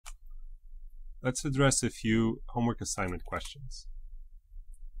Let's address a few homework assignment questions.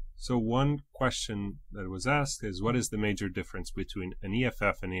 So one question that was asked is, what is the major difference between an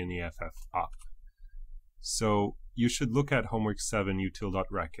EFF and an EFF op? So you should look at homework 7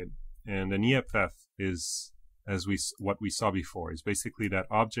 util.record, and an EFF is, what we saw before, is basically that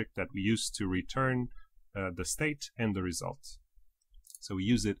object that we use to return the state and the result. So we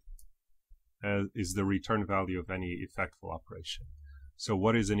use it as is the return value of any effectful operation. So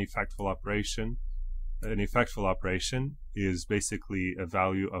what is an effectful operation? An effectful operation is basically a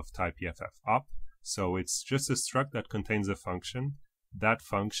value of type EFF op. So it's just a struct that contains a function. That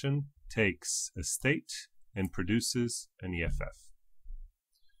function takes a state and produces an EFF.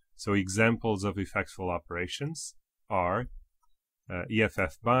 So examples of effectful operations are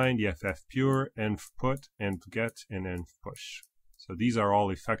EFF bind, EFF pure, env put, env get, and env push. So these are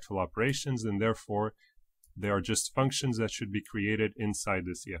all effectful operations, and therefore they are just functions that should be created inside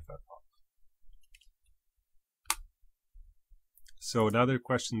this EFF op. So another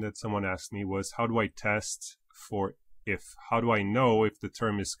question that someone asked me was, how do I test for if? How do I know if the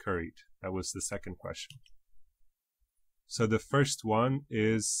term is curried? That was the second question. So the first one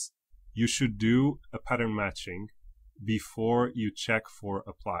is, you should do a pattern matching before you check for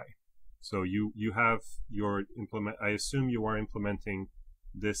apply. So you have your I assume you are implementing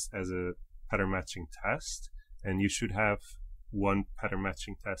this as a pattern matching test, and you should have one pattern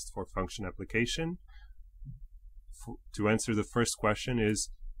matching test for function application. To answer the first question is,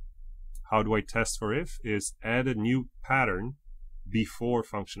 how do I test for if? Is add a new pattern before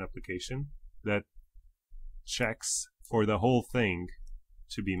function application that checks for the whole thing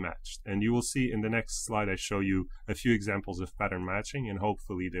to be matched. And you will see in the next slide I show you a few examples of pattern matching, and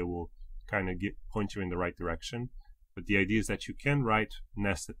hopefully they will kind of point you in the right direction. But the idea is that you can write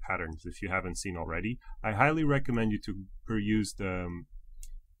nested patterns if you haven't seen already. I highly recommend you to peruse the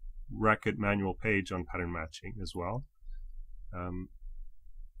Racket manual page on pattern matching as well.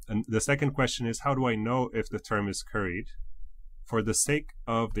 And the second question is, how do I know if the term is curried? For the sake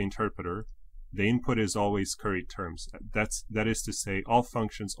of the interpreter, the input is always curried terms. That is to say, all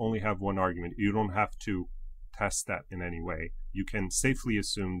functions only have one argument. You don't have to test that in any way. You can safely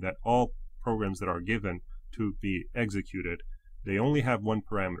assume that all programs that are given to be executed, they only have one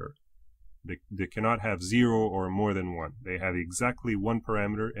parameter. They cannot have 0 or more than 1. They have exactly one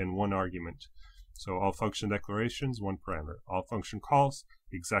parameter and one argument. So all function declarations, one parameter. All function calls,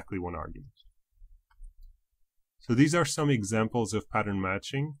 exactly one argument. So these are some examples of pattern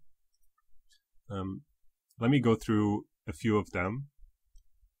matching. Let me go through a few of them.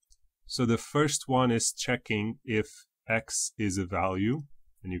 So the first one is checking if x is a value,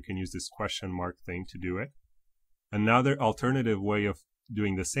 and you can use this question mark thing to do it. Another alternative way of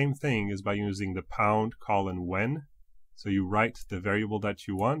doing the same thing is by using the pound colon when. So you write the variable that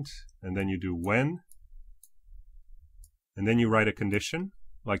you want, and then you do when, and then you write a condition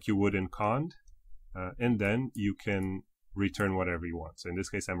like you would in cond, and then you can return whatever you want. So in this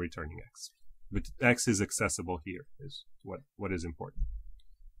case, I'm returning x. But x is accessible here, is what is important.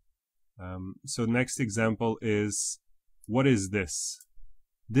 So next example is, what is this?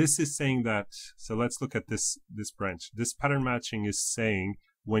 This is saying that, so let's look at this branch. This pattern matching is saying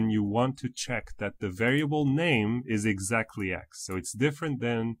when you want to check that the variable name is exactly x. So it's different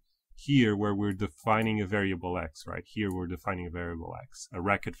than here where we're defining a variable x, right? Here we're defining a variable x, a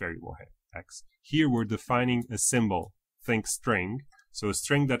Racket variable x. Here we're defining a symbol, think string. So a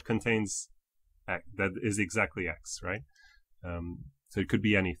string that contains x, that is exactly x, right? So it could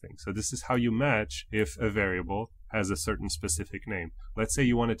be anything. So this is how you match if a variable has a certain specific name. Let's say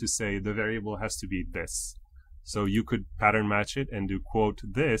you wanted to say the variable has to be this. So you could pattern match it and do quote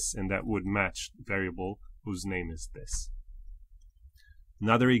this, and that would match the variable whose name is this.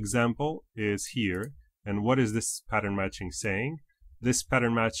 Another example is here. And what is this pattern matching saying? This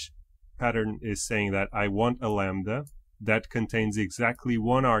pattern is saying that I want a lambda that contains exactly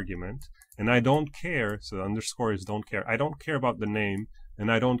one argument, and I don't care, so the underscore is don't care. I don't care about the name,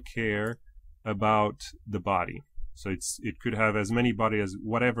 and I don't care about the body. So it could have as many body as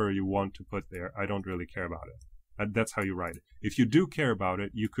whatever you want to put there. I don't really care about it. That's how you write it. If you do care about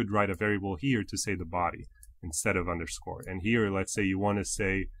it, you could write a variable here to say the body instead of underscore. And here, let's say you want to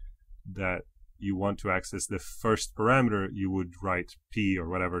say that you want to access the first parameter, you would write p or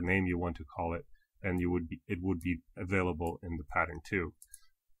whatever name you want to call it, and it would be available in the pattern too.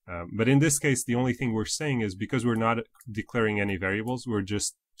 But in this case, the only thing we're saying is, because we're not declaring any variables, we're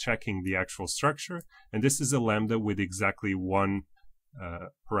just checking the actual structure, and this is a lambda with exactly one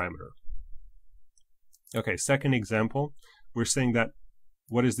parameter. Okay, second example, we're saying that,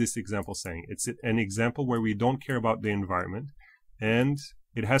 what is this example saying? It's an example where we don't care about the environment, and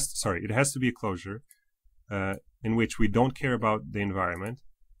it has to be a closure in which we don't care about the environment.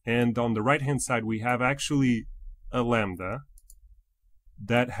 And on the right hand side, we have actually a lambda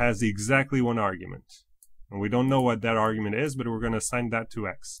that has exactly one argument. And we don't know what that argument is, but we're going to assign that to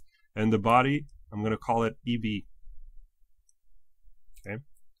x. And the body, I'm going to call it EB. Okay,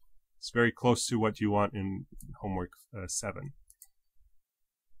 it's very close to what you want in homework 7.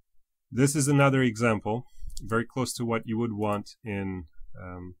 This is another example, very close to what you would want in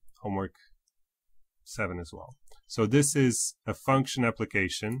homework 7 as well. So this is a function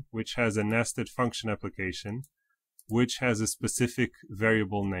application which has a nested function application which has a specific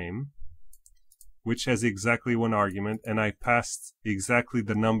variable name which has exactly one argument, and I passed exactly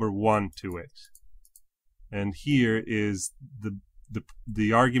the number 1 to it. And here is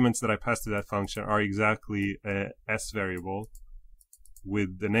the arguments that I passed to that function are exactly a s variable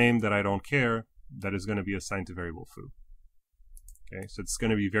with the name that I don't care that is going to be assigned to variable foo. Okay, so it's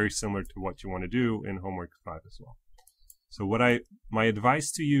going to be very similar to what you want to do in homework 5 as well. So my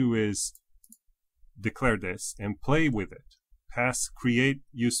advice to you is declare this and play with it.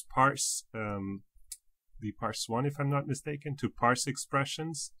 Use parse, the parse one if I'm not mistaken, to parse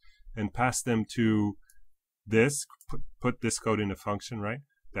expressions and pass them to this, put this code in a function, right,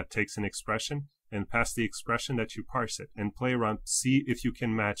 that takes an expression, and pass the expression that you parse it, and play around, see if you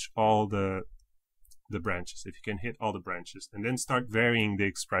can match all the branches, if you can hit all the branches, and then start varying the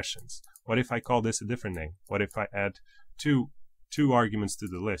expressions. What if I call this a different name? What if I add two arguments to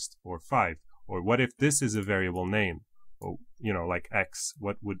the list, or 5? Or what if this is a variable name? Or, you know, like x,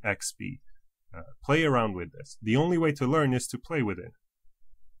 what would x be? Play around with this. The only way to learn is to play with it.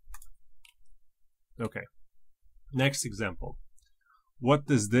 Okay. Next example. What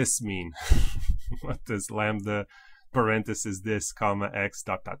does this mean? What does lambda parenthesis this comma x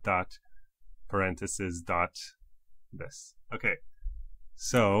dot dot dot parenthesis dot this? Okay.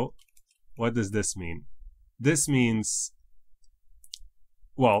 So what does this mean? This means,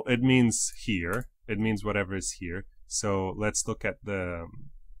 well, it means here. It means whatever is here. So let's look at the,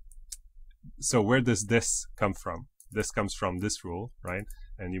 so where does this come from? This comes from this rule, right?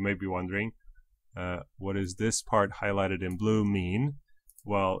 And you may be wondering, what does this part highlighted in blue mean?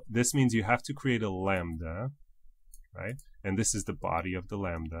 Well, this means you have to create a lambda, right? And this is the body of the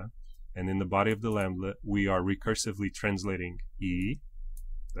lambda. And in the body of the lambda, we are recursively translating E,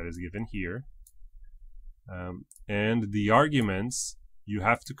 that is given here. And the arguments, you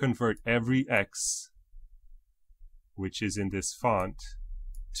have to convert every x, which is in this font,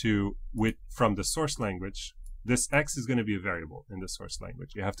 from the source language. This x is going to be a variable in the source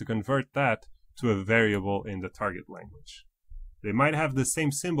language. You have to convert that to a variable in the target language. They might have the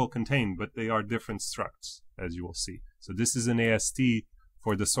same symbol contained, but they are different structs, as you will see. So this is an AST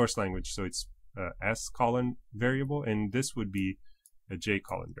for the source language, so it's a s colon variable, and this would be a j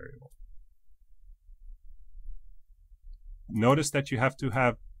colon variable. Notice that you have to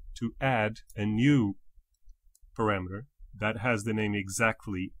add a new parameter that has the name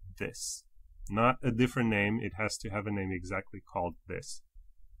exactly this. Not a different name, it has to have a name exactly called this.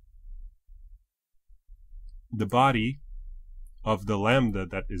 The body of the lambda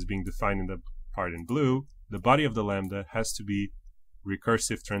that is being defined in the part in blue, the body of the lambda has to be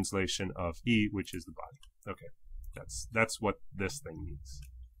recursive translation of E, which is the body. Okay, that's what this thing means.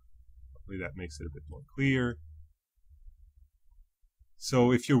 Hopefully that makes it a bit more clear.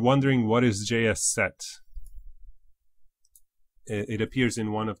 So if you're wondering what is JS set, it appears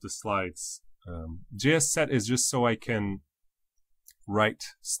in one of the slides. JS set is just so I can write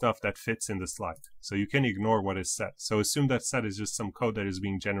stuff that fits in the slide. So you can ignore what is set. So assume that set is just some code that is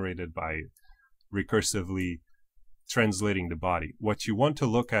being generated by recursively translating the body. What you want to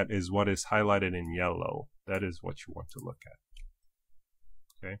look at is what is highlighted in yellow. That is what you want to look at.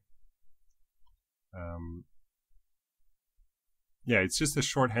 Okay. Yeah, it's just a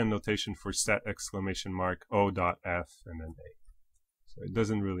shorthand notation for set exclamation mark O.F and then A. So it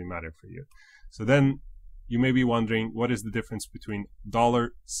doesn't really matter for you. So then you may be wondering, what is the difference between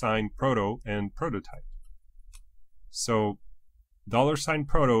 $sign proto and prototype? So $sign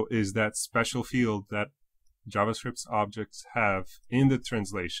proto is that special field that JavaScript's objects have in the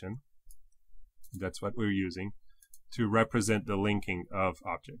translation. That's what we're using to represent the linking of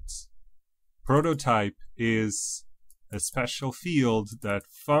objects. Prototype is a special field that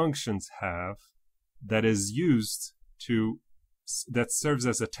functions have that is used that serves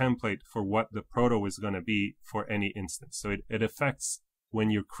as a template for what the proto is going to be for any instance. So it affects when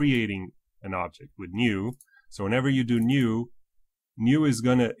you're creating an object with new. So whenever you do new is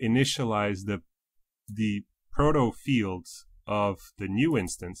going to initialize the proto fields of the new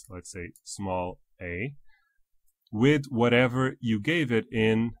instance, let's say small a, with whatever you gave it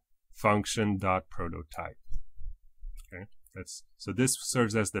in function.prototype. Okay, so this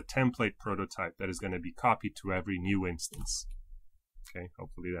serves as the template prototype that is going to be copied to every new instance. Okay,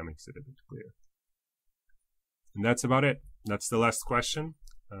 hopefully that makes it a bit clearer. And that's about it. That's the last question.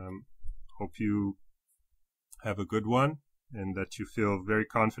 Hope you have a good one and that you feel very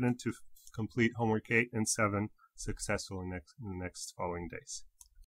confident to complete homework 8 and 7 successfully in the next following days.